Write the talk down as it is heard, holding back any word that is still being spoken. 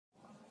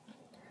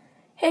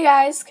Hey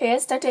guys,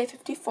 KS Start Day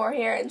 54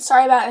 here, and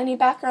sorry about any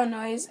background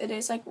noise.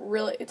 It's like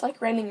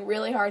raining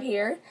really hard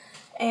here,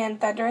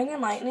 and thundering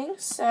and lightning.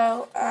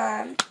 So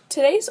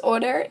today's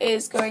order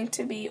is going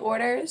to be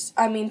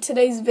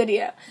today's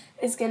video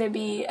is going to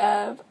be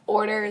of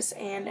orders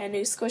and a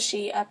new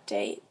squishy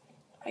update,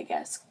 I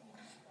guess,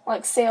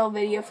 like sale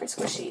video for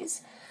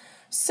squishies.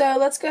 So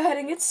let's go ahead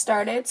and get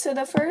started. So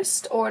the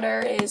first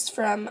order is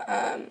from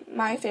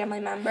my family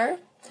member,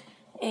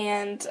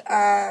 and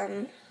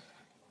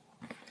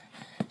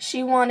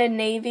she wanted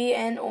navy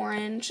and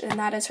orange, and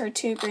that is her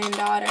two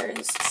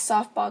granddaughters'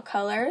 softball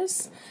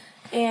colors.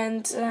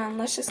 And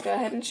let's just go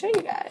ahead and show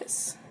you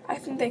guys. I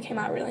think they came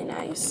out really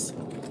nice.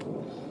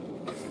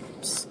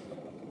 Oops.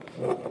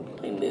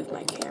 Let me move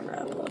my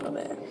camera up a little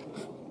bit.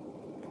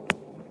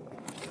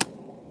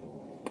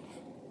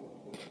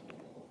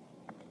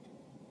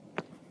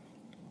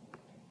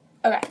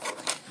 Okay,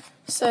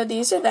 so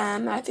these are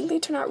them. I think they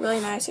turn out really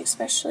nice,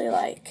 especially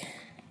like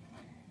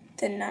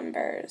the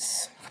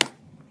numbers.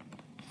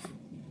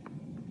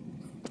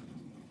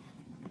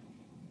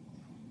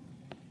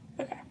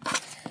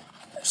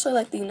 Especially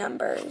like the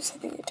numbers. I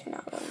think they turn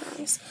out really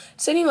nice.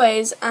 So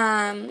anyways,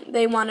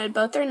 they wanted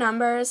both their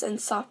numbers and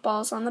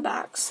softballs on the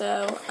back.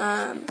 So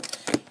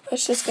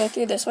let's just go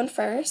through this one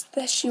first.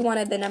 She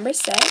wanted the number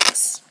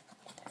 6.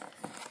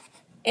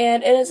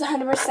 And it is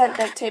 100%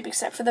 duct tape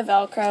except for the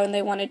Velcro. And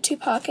they wanted 2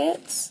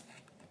 pockets.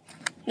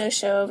 No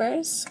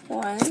showovers.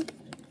 1,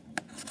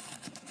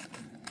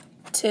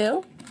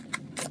 2.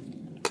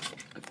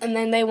 And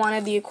then they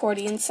wanted the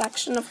accordion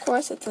section, of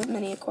course. It's a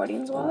mini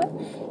accordion's wallet.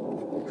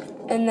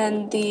 And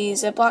then the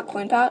Ziploc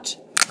coin pouch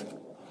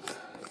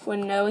with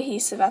no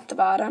adhesive at the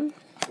bottom.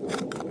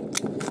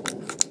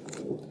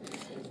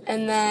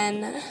 And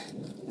then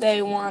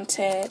they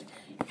wanted,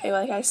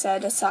 like I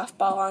said, a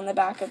softball on the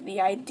back of the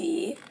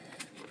ID.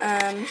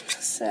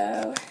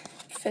 So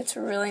it fits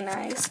really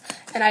nice.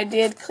 And I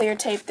did clear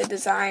tape the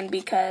design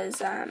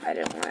because I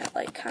didn't want it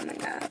like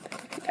coming up.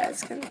 You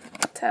guys can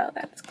tell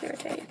that it's clear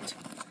taped.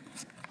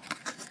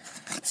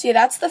 So yeah,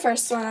 that's the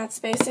first one. That's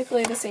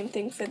basically the same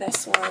thing for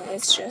this one.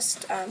 It's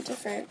just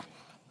different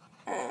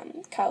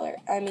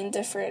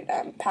different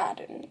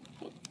pattern.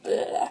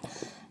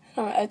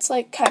 It's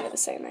like kind of the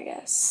same, I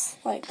guess.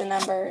 Like the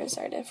numbers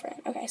are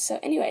different. Okay, so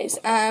anyways,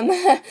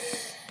 it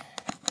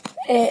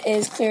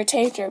is clear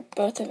taped, or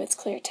both of it's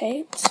clear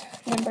taped.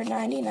 Number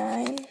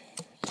 99.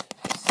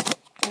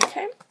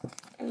 Okay,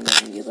 and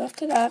then you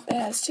lift it up. It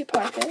has 2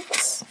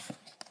 pockets.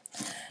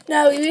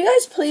 Now, will you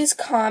guys please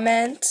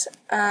comment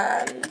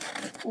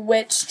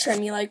which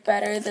trim you like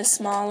better, the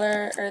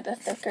smaller or the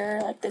thicker?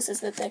 Like, this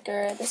is the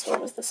thicker, this one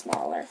was the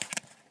smaller.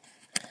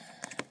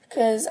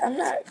 Because I'm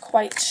not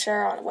quite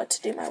sure on what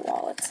to do my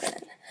wallets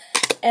in.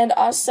 And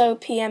also,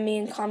 PM me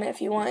and comment if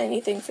you want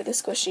anything for the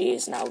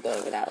squishies, and I'll go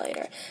over that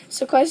later.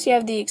 So, of course, you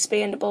have the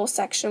expandable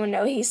section with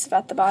no adhesive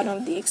at the bottom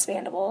of the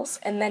expandables.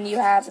 And then you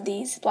have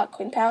the Ziploc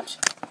coin pouch.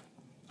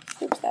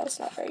 Oops, that was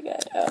not very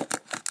good. Oh.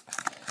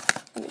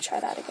 Let me try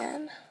that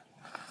again.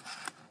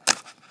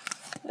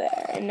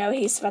 There, and no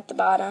adhesive at the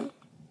bottom.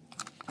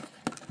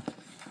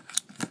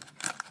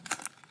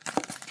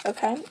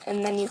 Okay,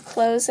 and then you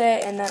close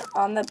it, and then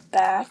on the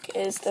back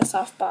is the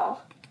softball,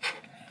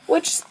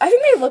 which I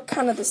think they look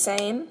kind of the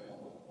same.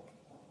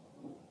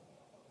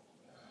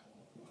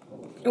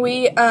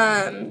 We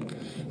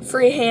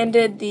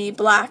free-handed the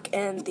black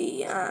and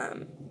the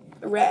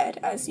red,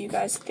 as you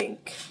guys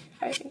think.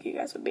 I think you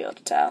guys would be able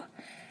to tell.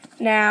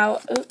 Now,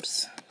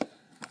 oops.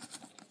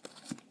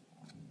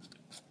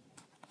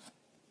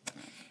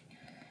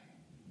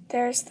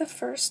 There's the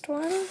first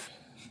one.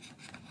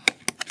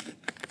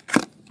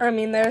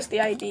 There's the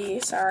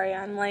ID. Sorry,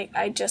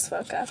 I just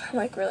woke up.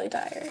 I'm really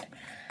tired.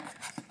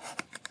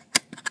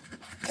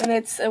 And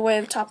it's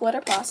with top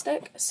loader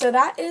plastic. So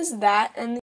that is that. And